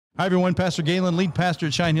Hi, everyone. Pastor Galen, lead pastor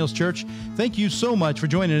at Cheyenne Hills Church. Thank you so much for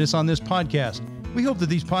joining us on this podcast. We hope that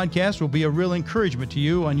these podcasts will be a real encouragement to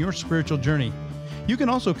you on your spiritual journey. You can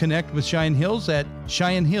also connect with Cheyenne Hills at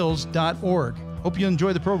CheyenneHills.org. Hope you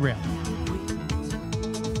enjoy the program.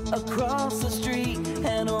 Across the street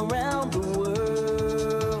and around the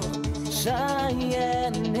world,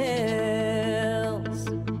 Cheyenne Hills.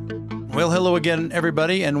 Well, hello again,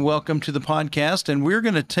 everybody, and welcome to the podcast. And we're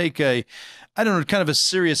going to take kind of a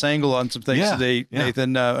serious angle on some things today,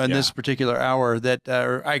 Nathan, in this particular hour that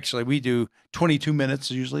actually we do 22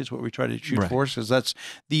 minutes usually is what we try to shoot for, because that's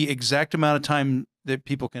the exact amount of time that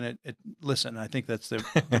people can listen. I think that's the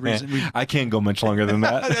reason. I can't go much longer than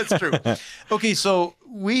that. That's true. Okay, so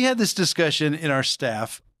we had this discussion in our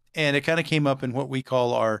staff, and it kind of came up in what we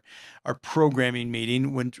call our programming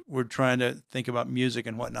meeting when we're trying to think about music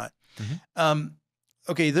and whatnot. Mm-hmm.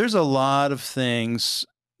 Okay, there's a lot of things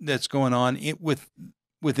that's going on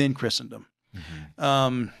within Christendom.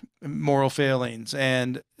 Mm-hmm. Moral failings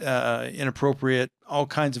and inappropriate, all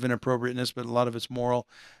kinds of inappropriateness, but a lot of it's moral,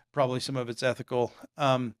 probably some of it's ethical.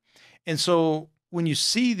 And so when you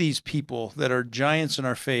see these people that are giants in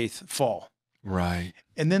our faith fall, right?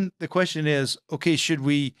 And then the question is, okay,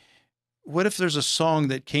 what if there's a song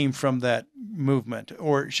that came from that movement,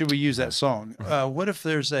 or should we use that song? Right. What if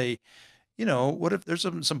there's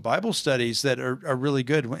some Bible studies that are really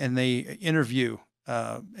good and they interview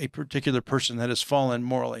a particular person that has fallen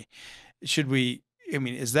morally?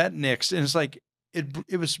 Is that next? And it's like,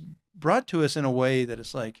 it was brought to us in a way that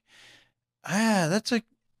it's like,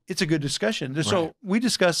 it's a good discussion. Right. So we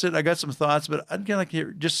discussed it. I got some thoughts, but I'd kind of like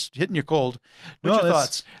hear, just hitting you cold. What's your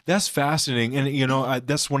thoughts? That's fascinating. And,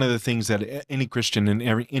 that's one of the things that any Christian in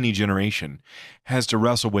any generation has to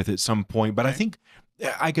wrestle with at some point. But I think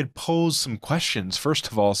I could pose some questions.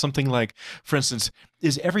 First of all, something like, for instance,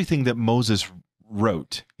 is everything that Moses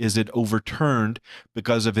wrote, is it overturned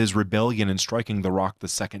because of his rebellion and striking the rock the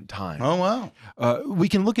second time? Oh, wow. We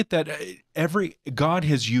can look at that. God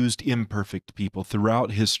has used imperfect people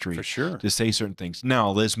throughout history to say certain things. Now,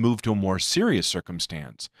 let's move to a more serious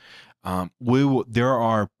circumstance. There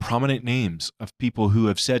are prominent names of people who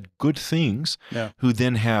have said good things, who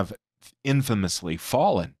then have infamously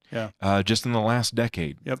fallen. Just in the last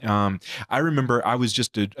decade. Yep. I remember I was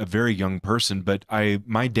just a very young person, but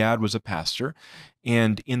my dad was a pastor,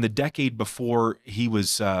 and in the decade before he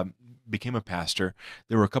became a pastor,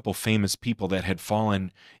 there were a couple famous people that had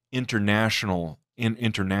fallen internationally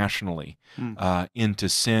into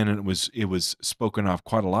sin, and it was spoken of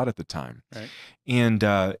quite a lot at the time. Right. And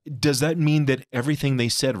does that mean that everything they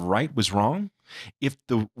said right was wrong? If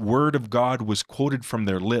the word of God was quoted from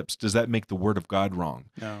their lips, does that make the word of God wrong?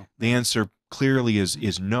 No. The answer clearly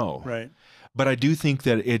is no. Right. But I do think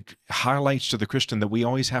that it highlights to the Christian that we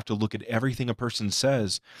always have to look at everything a person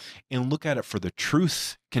says and look at it for the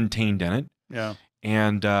truth contained in it. Yeah.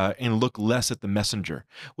 And look less at the messenger,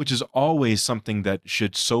 which is always something that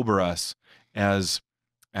should sober us as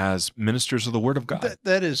ministers of the Word of God.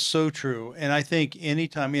 That is so true. And I think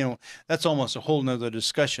anytime, that's almost a whole nother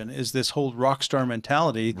discussion, is this whole rock star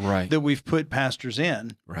mentality that we've put pastors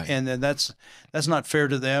in. Right. And then that's not fair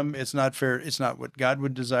to them. It's not fair. It's not what God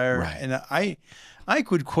would desire. Right. And I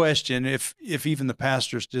could question if even the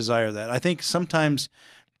pastors desire that. I think sometimes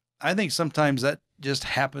that just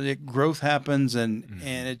happens. Growth happens, and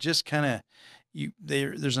it just kind of,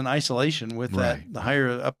 there's an isolation with that. The higher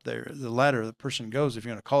up the ladder the person goes, if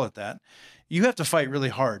you're going to call it that, you have to fight really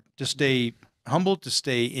hard to stay humble, to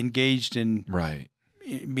stay engaged in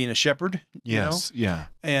being a shepherd. Yes, yeah.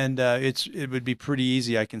 And it would be pretty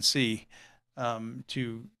easy, I can see,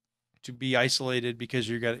 to be isolated because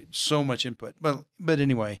you got so much input. But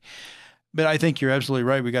anyway, but I think you're absolutely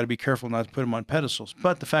right. We got to be careful not to put them on pedestals.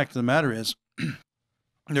 But the fact of the matter is,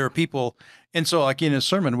 there are people, and so like in a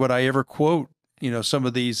sermon, would I ever quote some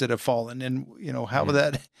of these that have fallen, and how would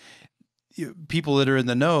that, people that are in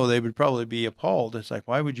the know, they would probably be appalled. It's like,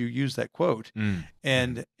 why would you use that quote?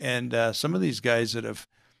 And some of these guys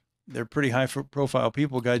they're pretty high profile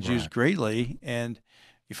people, God's used greatly, and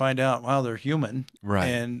you find out, wow, they're human. Right.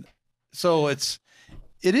 And so it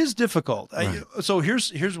is difficult. Right. So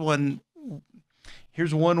here's one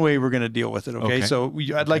way we're going to deal with it. Okay. So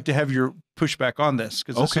I'd like to have your pushback on this,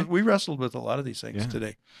 because we wrestled with a lot of these things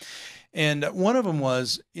today. And one of them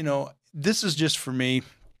was, this is just for me,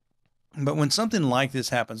 but when something like this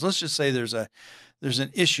happens, let's just say there's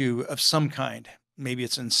an issue of some kind. Maybe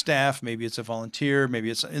it's in staff, maybe it's a volunteer,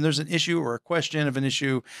 and there's an issue or a question of an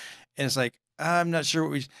issue, and it's like, I'm not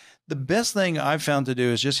sure the best thing I've found to do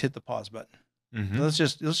is just hit the pause button. Mm-hmm. Let's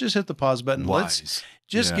just hit the pause button. Wise. Let's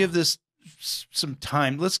just give this some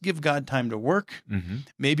time. Let's give God time to work.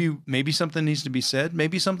 Mm-hmm. Maybe something needs to be said.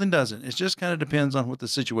 Maybe something doesn't. It just kind of depends on what the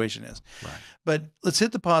situation is. Right. But let's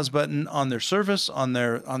hit the pause button on their service, on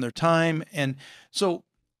their time. And so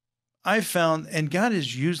I've found, and God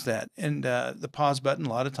has used that. And the pause button a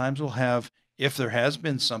lot of times will have, if there has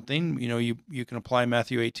been something, you can apply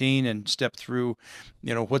Matthew 18 and step through,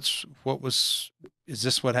 is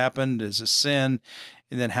this what happened? Is this sin?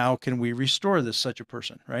 And then how can we restore such a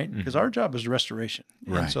person, right? Because our job is restoration.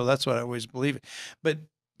 Right. And so that's what I always believe. But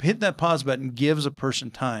hitting that pause button gives a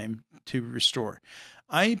person time to restore.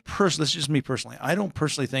 That's just me personally. I don't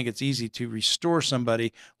personally think it's easy to restore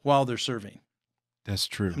somebody while they're serving. That's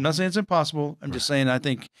true. I'm not saying it's impossible. I'm just saying I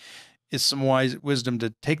think it's some wise wisdom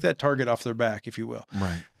to take that target off their back, if you will.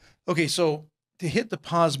 Right. Okay, so to hit the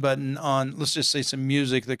pause button on, let's just say, some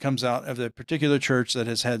music that comes out of the particular church that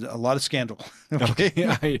has had a lot of scandal.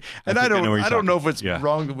 Okay. I don't know if it's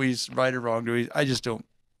wrong that we right or wrong. I just don't.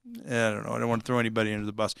 I don't know. I don't want to throw anybody under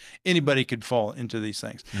the bus. Anybody could fall into these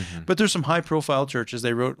things. Mm-hmm. But there's some high-profile churches.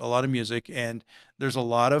 They wrote a lot of music, and there's a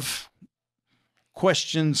lot of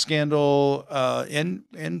question, scandal,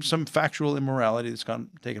 and some factual immorality that's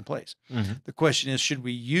taken place. Mm-hmm. The question is, should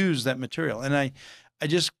we use that material? And I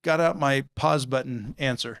just got out my pause button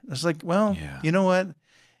answer. It's like, well, you know what?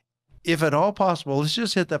 If at all possible, let's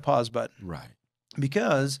just hit that pause button. Right.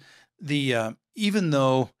 Because even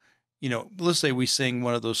though, let's say we sing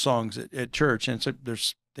one of those songs at church, and so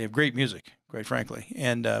they have great music, quite frankly,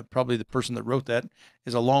 and probably the person that wrote that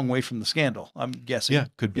is a long way from the scandal, I'm guessing. Yeah,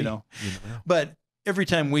 could be. But every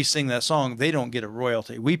time we sing that song, they don't get a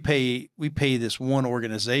royalty. We pay this one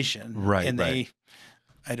organization, right? And right.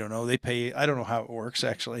 I don't know, they pay. I don't know how it works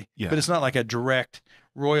actually, yeah. But it's not like a direct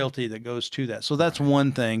royalty that goes to that. So that's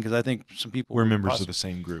one thing, because I think some people we're members of the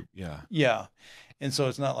same group. Yeah, and so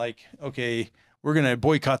it's not like, okay, we're going to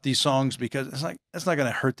boycott these songs because it's like that's not going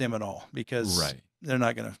to hurt them at all, because they're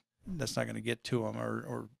not going to. That's not going to get to them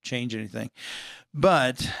or change anything.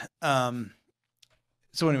 But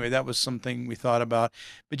so anyway, that was something we thought about.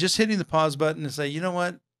 But just hitting the pause button and say, you know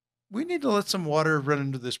what, we need to let some water run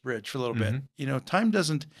under this bridge for a little bit.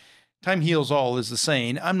 Time heals all is the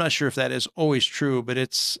saying. I'm not sure if that is always true, but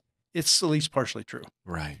it's at least partially true.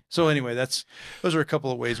 Right. So anyway, those are a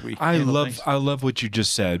couple of ways we. I love what you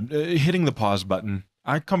just said. Hitting the pause button.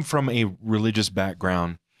 I come from a religious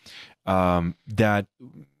background that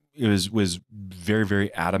was very,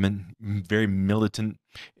 very adamant, very militant,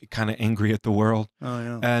 kind of angry at the world.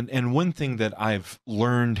 Oh yeah. And one thing that I've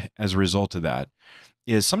learned as a result of that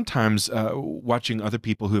is sometimes watching other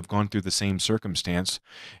people who have gone through the same circumstance,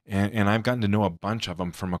 and I've gotten to know a bunch of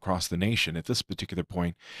them from across the nation at this particular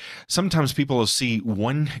point. Sometimes people will see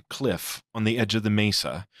one cliff on the edge of the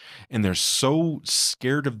mesa, and they're so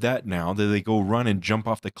scared of that now that they go run and jump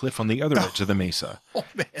off the cliff on the other edge of the mesa. Oh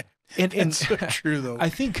man. And it's so true, though. I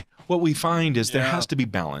think what we find is there has to be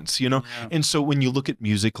balance, Yeah. And so when you look at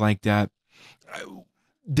music like that,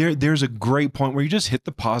 there's a great point where you just hit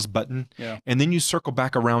the pause button, and then you circle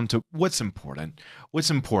back around to what's important.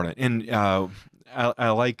 And I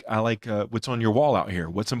like what's on your wall out here.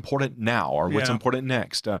 What's important now, or what's important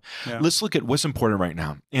next? Let's look at what's important right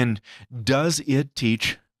now. And does it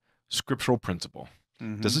teach scriptural principle?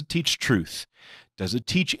 Mm-hmm. Does it teach truth? Does it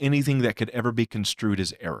teach anything that could ever be construed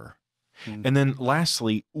as error? Mm-hmm. And then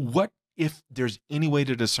lastly, what if there's any way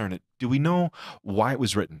to discern it? Do we know why it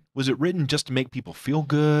was written? Was it written just to make people feel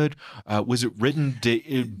good? Was it written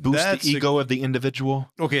to boost the ego of the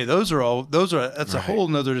individual? Okay, that's a whole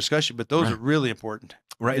nother discussion, but those are really important.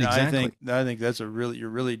 Right, exactly. I think you're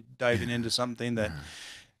really diving into something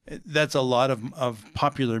that's a lot of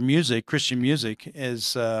popular music, Christian music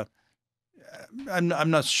is,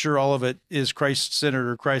 I'm not sure all of it is Christ-centered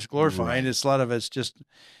or Christ-glorifying. It's a lot of it's just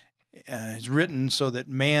it's written so that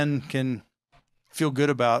man can feel good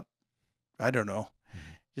about, I don't know,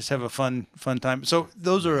 just have a fun time. So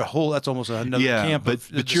those are that's almost another camp of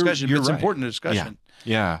discussion. But it's right. Important discussion.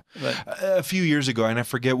 Yeah. But a few years ago, and I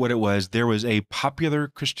forget what it was, there was a popular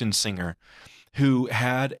Christian singer who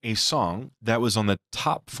had a song that was on the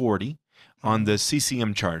top 40 on the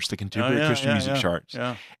CCM charts, the Contemporary Christian Music charts.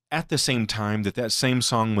 Yeah. At the same time that same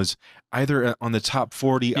song was either on the top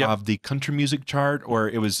 40 of the country music chart, or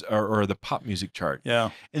it was or the pop music chart. Yeah.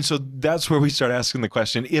 And so that's where we start asking the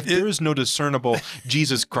question, if there is no discernible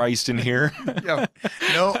Jesus Christ in here.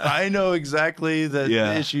 No, I know exactly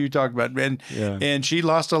the issue you talk about, and she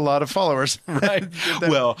lost a lot of followers. Right.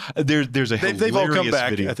 Well, there's a hilarious they've all come back,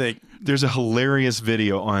 video. I think. There's a hilarious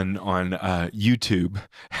video on YouTube,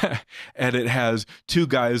 and it has two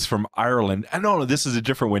guys from Ireland. No, this is a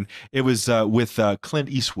different one. It was with Clint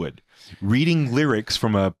Eastwood. reading lyrics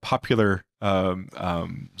from a popular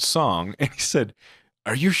song, and he said,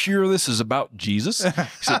 "Are you sure this is about Jesus?" He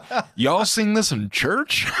said, "Y'all sing this in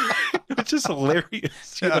church?" Which is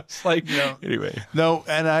hilarious. You know, it's like, anyway. No,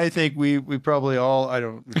 and I think we probably all, I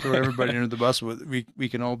don't throw everybody under the bus with, we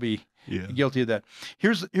can all be guilty of that.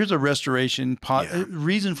 Here's a restoration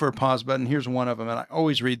reason for a pause button. Here's one of them, and I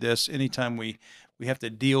always read this anytime we have to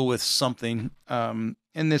deal with something. And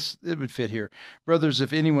this, it would fit here. Brothers,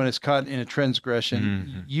 if anyone is caught in a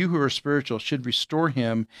transgression, you who are spiritual should restore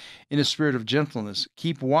him in a spirit of gentleness.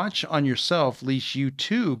 Keep watch on yourself, lest you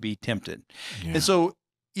too be tempted. Yeah. And so,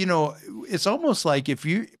 you know, it's almost like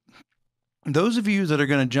those of you that are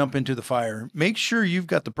going to jump into the fire, make sure you've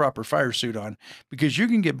got the proper fire suit on, because you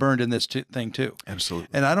can get burned in this thing too. Absolutely.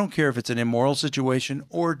 And I don't care if it's an immoral situation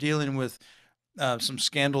or dealing with some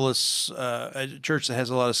scandalous, a church that has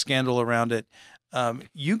a lot of scandal around it.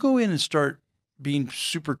 You go in and start being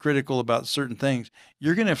super critical about certain things,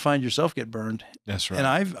 you're going to find yourself get burned. That's right. And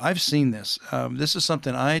I've seen this. This is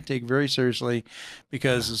something I take very seriously,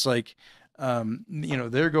 because it's like, you know,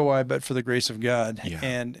 there go I, but for the grace of God. Yeah.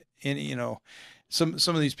 And you know, some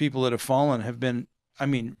of these people that have fallen have been, I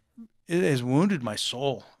mean, it has wounded my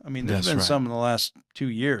soul. I mean, there's been some in the last 2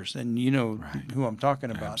 years, and you know who I'm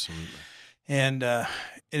talking about. Absolutely. And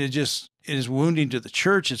it is wounding to the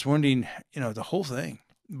church. It's wounding, you know, the whole thing.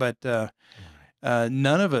 But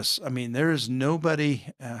none of us, I mean, there is nobody,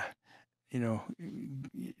 you know,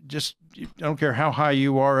 just, I don't care how high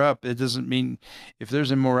you are up. It doesn't mean if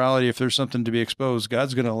there's immorality, if there's something to be exposed,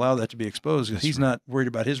 God's going to allow that to be exposed, because he's not worried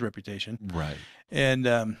about his reputation. Right.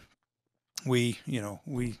 And we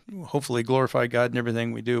hopefully glorify God in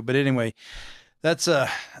everything we do. But anyway, I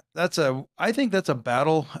think that's a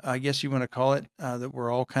battle, I guess you want to call it, that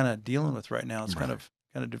we're all kind of dealing with right now. It's kind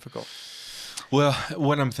of difficult. Well,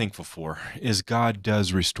 what I'm thankful for is God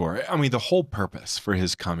does restore. I mean, the whole purpose for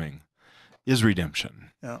his coming is redemption.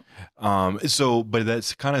 Yeah. But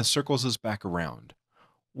that's kind of circles us back around.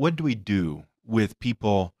 What do we do with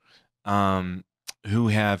people who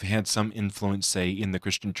have had some influence, say, in the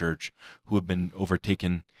Christian church, who have been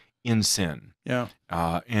overtaken in sin? Yeah.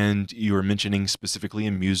 And you were mentioning specifically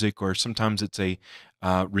in music, or sometimes it's a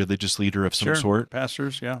religious leader of some sort.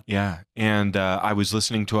 Pastors, yeah. Yeah. And I was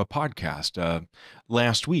listening to a podcast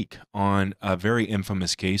last week on a very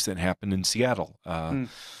infamous case that happened in Seattle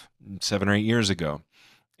 7 or 8 years ago.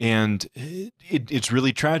 And it's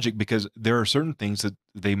really tragic, because there are certain things that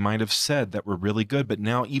they might have said that were really good, but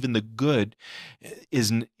now even the good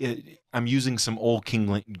I'm using some old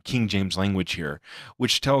King James language here,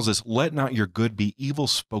 which tells us, let not your good be evil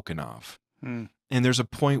spoken of. And there's a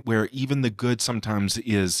point where even the good sometimes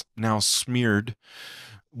is now smeared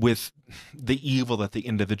with the evil that the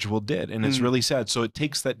individual did. And it's really sad. So it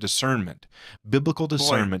takes that discernment, biblical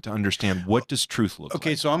discernment, to understand what does truth look like.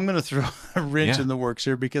 Okay, so I'm going to throw a wrench in the works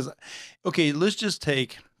here, because, okay, let's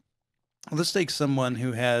take someone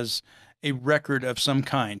who has a record of some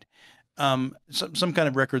kind, some kind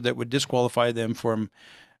of record that would disqualify them from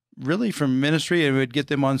ministry, and would get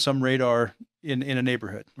them on some radar in a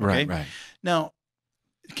neighborhood. Okay? Right. Now,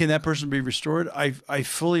 can that person be restored? I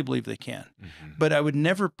fully believe they can, but I would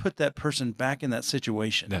never put that person back in that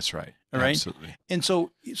situation. That's right. All right. Absolutely. And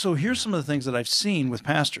so here's some of the things that I've seen with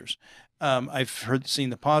pastors. I've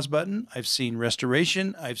seen the pause button. I've seen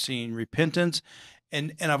restoration. I've seen repentance,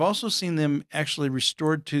 and I've also seen them actually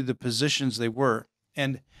restored to the positions they were.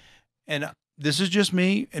 And this is just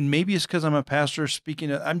me, and maybe it's because I'm a pastor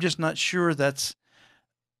speaking. I'm just not sure that's.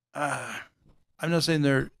 I'm not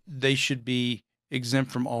saying they should be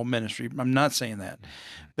exempt from all ministry. I'm not saying that,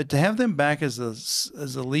 but to have them back as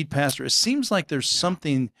a lead pastor, it seems like there's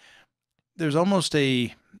something. There's almost you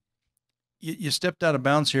stepped out of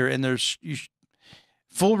bounds here, and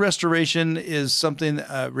full restoration is something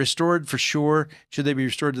restored for sure. Should they be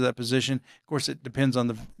restored to that position? Of course, it depends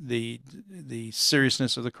on the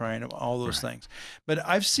seriousness of the crime, of all those things. But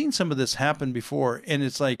I've seen some of this happen before, and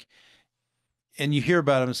it's like, and you hear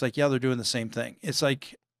about them, it's like, yeah, they're doing the same thing. It's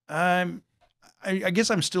like, I guess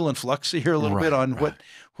I'm still in flux here a little bit on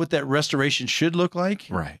what that restoration should look like.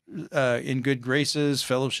 Right. In good graces,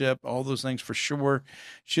 fellowship, all those things for sure.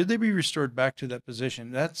 Should they be restored back to that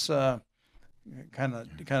position? That's kind of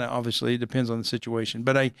obviously depends on the situation.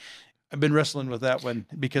 But I've been wrestling with that one,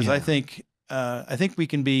 because I think we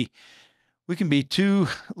can be too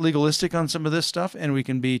legalistic on some of this stuff, and we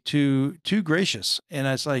can be too gracious. And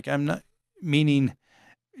it's like, I'm not meaning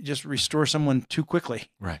just restore someone too quickly.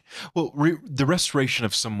 Right. Well, the restoration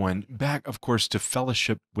of someone back, of course, to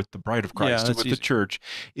fellowship with the bride of Christ, with the church,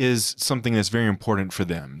 is something that's very important for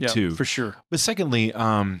them too. For sure. But secondly,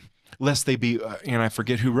 lest they be, and I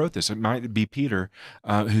forget who wrote this. It might be Peter,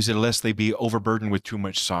 who said, lest they be overburdened with too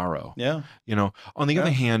much sorrow. Yeah. On the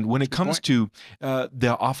other hand, when it comes to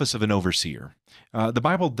the office of an overseer, the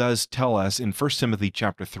Bible does tell us in 1 Timothy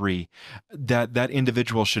chapter 3 that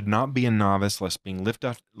individual should not be a novice, lest being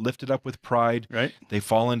lifted up with pride, right, they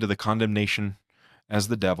fall into the condemnation as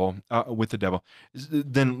the devil, with the devil.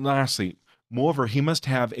 Then lastly, moreover, he must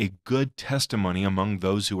have a good testimony among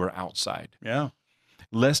those who are outside. Yeah.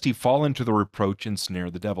 Lest he fall into the reproach and snare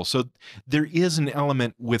of the devil. So there is an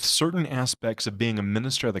element with certain aspects of being a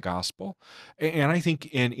minister of the gospel, and I think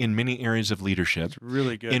in many areas of leadership, it's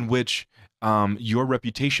really good, in which your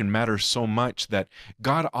reputation matters so much that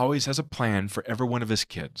God always has a plan for every one of his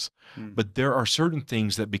kids. But there are certain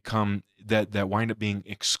things that become that wind up being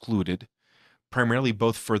excluded, primarily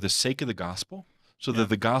both for the sake of the gospel, so that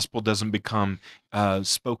the gospel doesn't become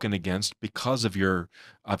spoken against because of your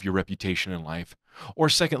reputation in life, or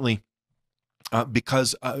secondly,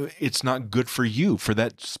 because it's not good for you, for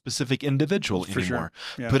that specific individual for anymore,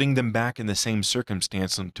 sure. putting them back in the same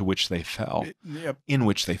circumstance into which they fell, in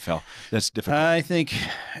which they fell. That's difficult.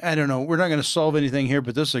 I don't know. We're not going to solve anything here,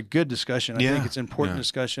 but this is a good discussion. I think it's an important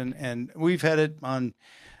discussion, and we've had it on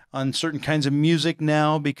certain kinds of music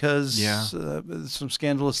now because some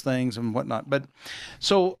scandalous things and whatnot. But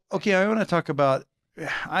so, okay, I want to talk about,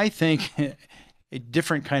 I think, a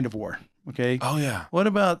different kind of war. Okay. Oh, yeah. What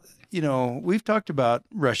about, we've talked about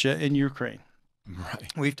Russia and Ukraine.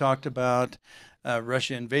 Right. We've talked about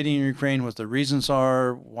Russia invading Ukraine, what the reasons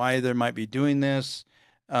are, why they might be doing this,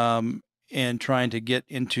 and trying to get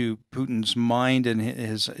into Putin's mind and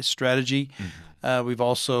his strategy. Mm-hmm. We've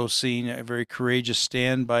also seen a very courageous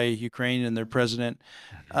stand by Ukraine and their president.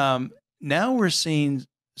 Mm-hmm. Now we're seeing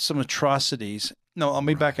some atrocities. No, let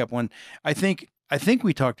me back up one. I think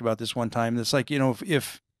we talked about this one time. It's like,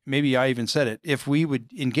 if maybe I even said it, if we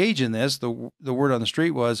would engage in this, the word on the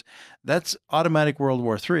street was, that's automatic World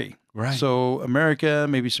War III. Right. So America,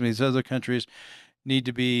 maybe some of these other countries, need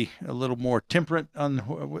to be a little more temperate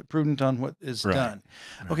prudent on what is done.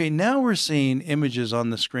 Right. Okay, now we're seeing images on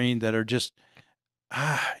the screen that are just,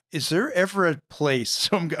 is there ever a place?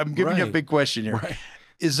 So I'm giving you a big question here. Right.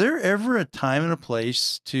 Is there ever a time and a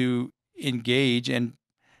place to engage and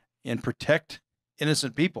protect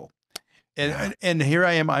innocent people? And here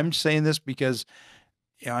I am. I'm saying this because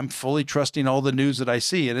I'm fully trusting all the news that I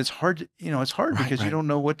see, and it's hard. It's hard because you don't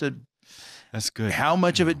know what to. That's good. How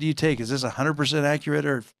much of it do you take? Is this 100% accurate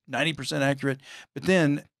or 90% accurate? But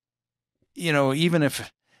then, even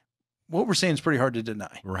if what we're saying is pretty hard to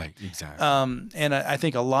deny. Right. Exactly. And I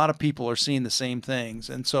think a lot of people are seeing the same things.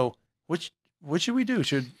 And so, what should we do?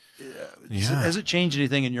 Has it changed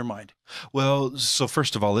anything in your mind? Well, so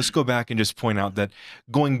first of all, let's go back and just point out that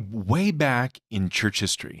going way back in church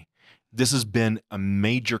history, this has been a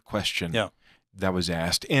major question that was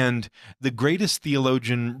asked. And the greatest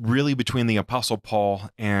theologian really between the Apostle Paul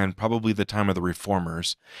and probably the time of the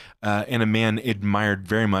Reformers, and a man admired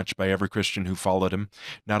very much by every Christian who followed him,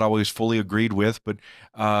 not always fully agreed with, but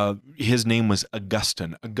his name was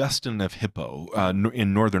Augustine of Hippo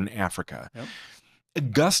in northern Africa. Yep.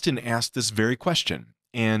 Augustine asked this very question,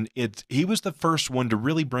 and he was the first one to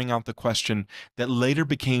really bring out the question that later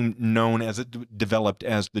became known as it developed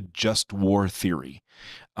as the just war theory.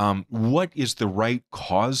 What is the right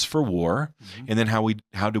cause for war, and then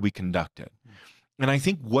how do we conduct it? And I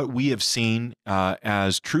think what we have seen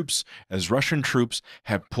as Russian troops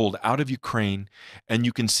have pulled out of Ukraine, and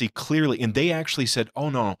you can see clearly, and they actually said, oh,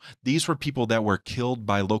 no, these were people that were killed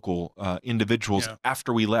by local individuals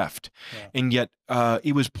after we left. Yeah. And yet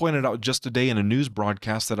it was pointed out just today in a news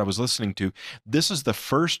broadcast that I was listening to, this is the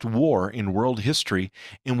first war in world history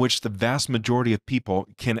in which the vast majority of people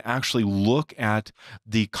can actually look at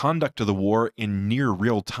the conduct of the war in near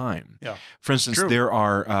real time. Yeah. For instance,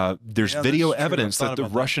 there's video evidence that the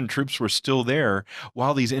Russian troops were still there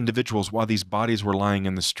while these bodies were lying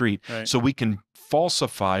in the street. Right. So we can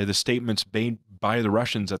falsify the statements made by the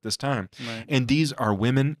Russians at this time. Right. And these are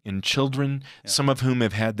women and children, some of whom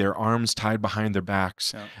have had their arms tied behind their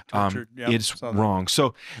backs. It's wrong.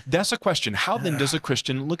 So that's a question. How then does a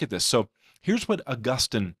Christian look at this? So here's what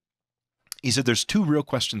Augustine, he said there's two real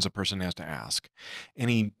questions a person has to ask. And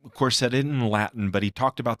he, of course, said it in Latin, but he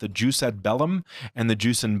talked about the jus ad bellum and the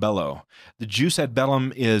jus in bello. The jus ad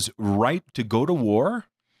bellum is right to go to war,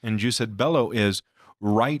 and jus ad bello is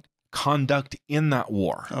right conduct in that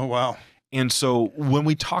war. Oh, wow. And so when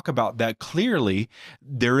we talk about that, clearly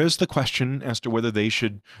there is the question as to whether they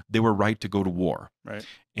were right to go to war. Right.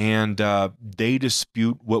 And they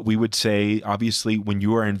dispute what we would say, obviously, when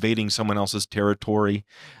you are invading someone else's territory,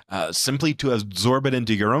 simply to absorb it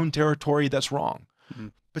into your own territory, that's wrong.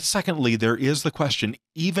 But secondly, there is the question,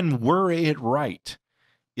 even were it right,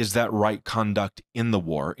 is that right conduct in the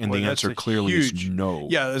war? And the answer clearly is no.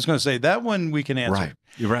 Yeah, I was going to say that one we can answer. Right.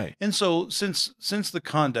 You're right. And so since the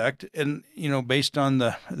conduct, and based on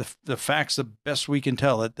the facts, the best we can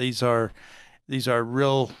tell it, these are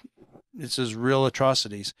real. This is real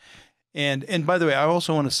atrocities. And by the way, I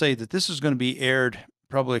also want to say that this is going to be aired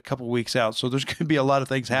probably a couple weeks out, so there's going to be a lot of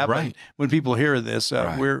things happening when people hear this.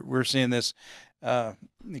 We're seeing this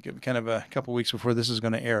kind of a couple weeks before this is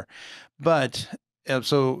going to air, but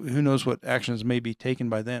so who knows what actions may be taken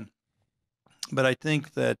by then. But I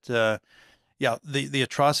think that the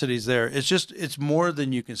atrocities there, it's more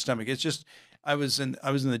than you can stomach. It's just I was in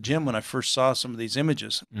the gym when I first saw some of these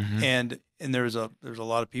images, and there was a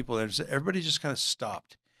lot of people there. Everybody just kind of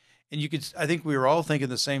stopped, and I think we were all thinking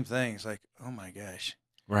the same thing. It's like, oh my gosh,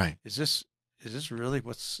 right? Is this really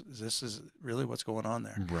what's going on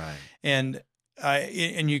there? Right. And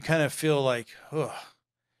you kind of feel like, oh,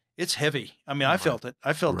 it's heavy. I mean, I felt it.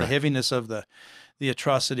 I felt the heaviness of the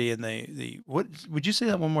atrocity and what would you say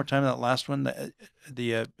that one more time? That last one,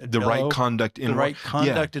 the right conduct in war. Right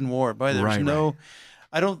conduct in war. By there's no,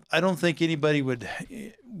 I don't think anybody would.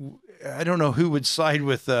 I don't know who would side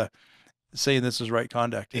with saying this is right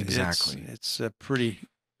conduct. Exactly. It's pretty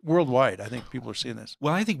worldwide. I think people are seeing this.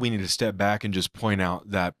 Well, I think we need to step back and just point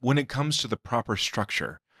out that when it comes to the proper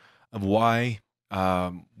structure of why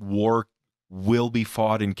war will be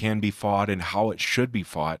fought and can be fought and how it should be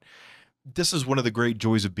fought, this is one of the great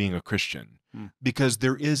joys of being a Christian, because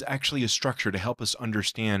there is actually a structure to help us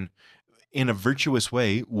understand in a virtuous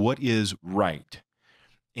way what is right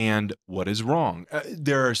and what is wrong.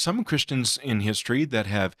 There are some Christians in history that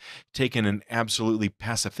have taken an absolutely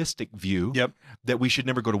pacifistic view that we should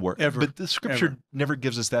never go to war. But the scripture never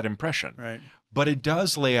gives us that impression. Right. But it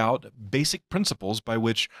does lay out basic principles by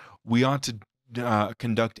which we ought to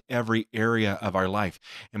conduct every area of our life.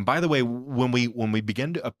 And by the way, when we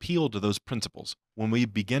begin to appeal to those principles, when we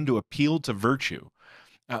begin to appeal to virtue,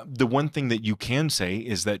 the one thing that you can say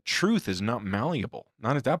is that truth is not malleable,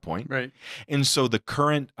 not at that point. Right. And so the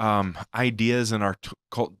current ideas in our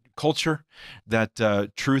culture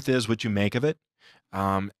that truth is what you make of it,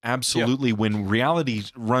 absolutely. When reality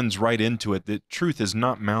runs right into it, the truth is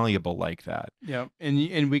not malleable like that. Yeah,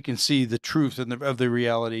 and we can see the truth of the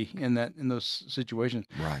reality in those situations.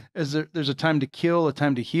 Right. There's a time to kill, a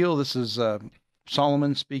time to heal. This is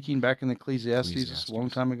Solomon speaking back in Ecclesiastes a long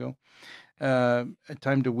time ago. A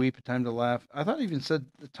time to weep, a time to laugh. I thought it even said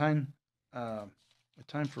a time for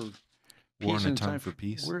war peace and a time for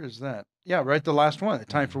peace. Where is that? Yeah, right. The last one, a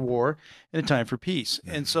time for war and a time for peace.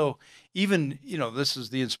 And so even, this is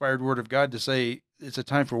the inspired word of God to say it's a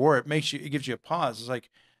time for war. It gives you a pause. It's like,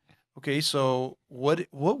 okay, so what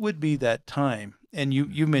would be that time? And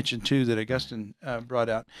you mentioned too that Augustine brought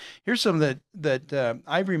out. Here's some that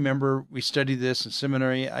I remember. We studied this in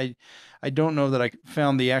seminary. I don't know that I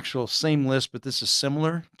found the actual same list, but this is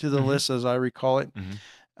similar to the list as I recall it.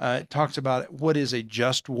 It talks about what is a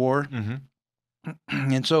just war.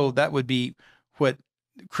 And so that would be what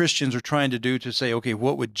Christians are trying to do to say, okay,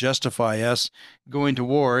 what would justify us going to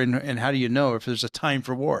war? And how do you know if there's a time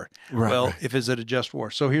for war? If it's a just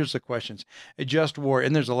war. So here's the questions. A just war,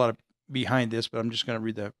 and there's a lot of behind this, but I'm just going to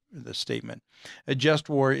read the statement. A just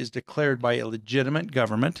war is declared by a legitimate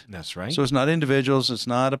government. That's right. So it's not individuals. It's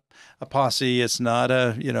not a posse. It's not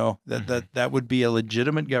that would be a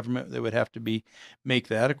legitimate government that would have to make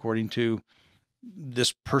that according to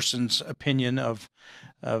this person's opinion of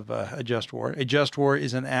a just war. A just war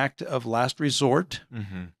is an act of last resort.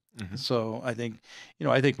 So I think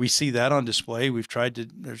we see that on display.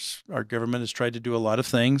 Our government has tried to do a lot of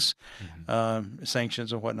things,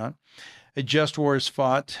 sanctions and whatnot. A just war is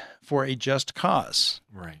fought for a just cause.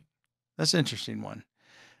 Right. That's an interesting one.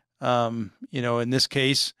 In this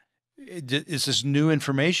case, it's this new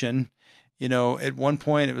information. At one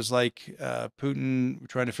point it was like Putin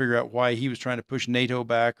trying to figure out why he was trying to push NATO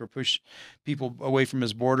back or push people away from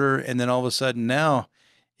his border. And then all of a sudden now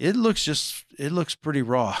it looks pretty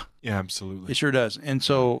raw. Yeah, absolutely. It sure does. And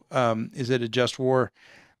so is it a just war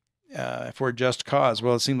for a just cause?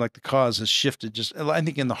 Well, it seemed like the cause has shifted I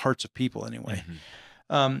think in the hearts of people anyway.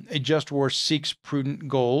 A just war seeks prudent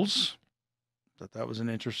goals. Thought that was an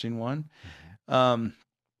interesting one. And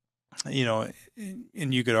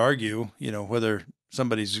you could argue, whether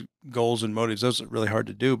somebody's goals and motives, those are really hard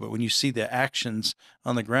to do. But when you see the actions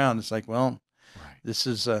on the ground, it's like, well, this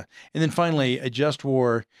is, and then finally, a just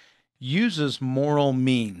war uses moral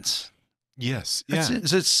means. Yes. Yeah.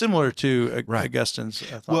 It's similar to Right. Augustine's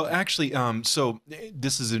thought. Well, actually, so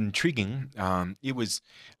this is intriguing. It was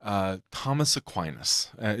Thomas Aquinas.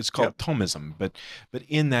 It's called Thomism, but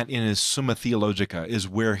in his Summa Theologica is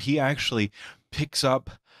where he actually picks up.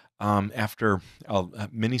 After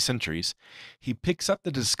many centuries, he picks up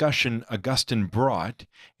the discussion Augustine brought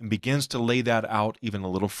and begins to lay that out even a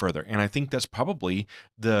little further. And I think that's probably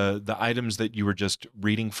the items that you were just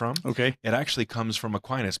reading from. Okay. It actually comes from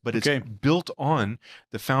Aquinas, but it's built on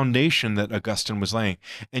the foundation that Augustine was laying.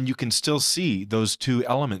 And you can still see those two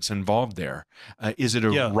elements involved there. Is it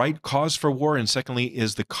a right cause for war? And secondly,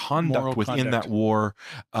 is the conduct within that war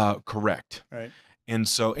correct? Right. And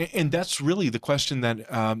so, and that's really the question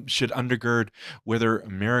that should undergird whether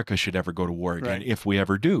America should ever go to war again, if we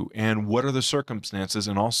ever do. And what are the circumstances?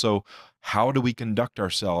 And also, how do we conduct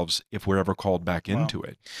ourselves if we're ever called back into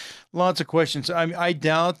it? Lots of questions. I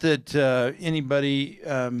doubt that anybody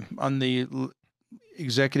on the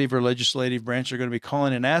executive or legislative branch are going to be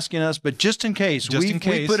calling and asking us, but just in case,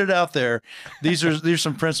 we put it out there. These are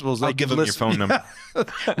some principles. I'll give them your phone number.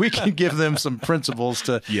 We can give them some principles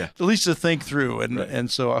to at least to think through, and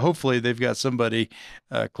so hopefully they've got somebody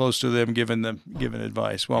close to them giving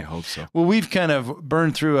advice. Well, I hope so. Well, we've kind of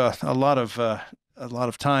burned through a lot of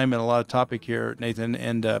time and a lot of topic here, Nathan,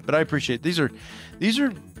 and but I appreciate these are.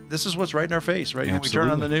 This is what's right in our face, right? When we turn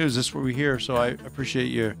on the news, this is what we hear. So I appreciate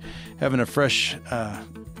you having a fresh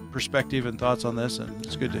perspective and thoughts on this, and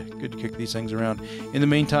it's good to kick these things around. In the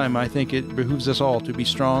meantime, I think it behooves us all to be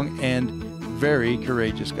strong and very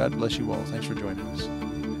courageous. God bless you all. Thanks for joining us.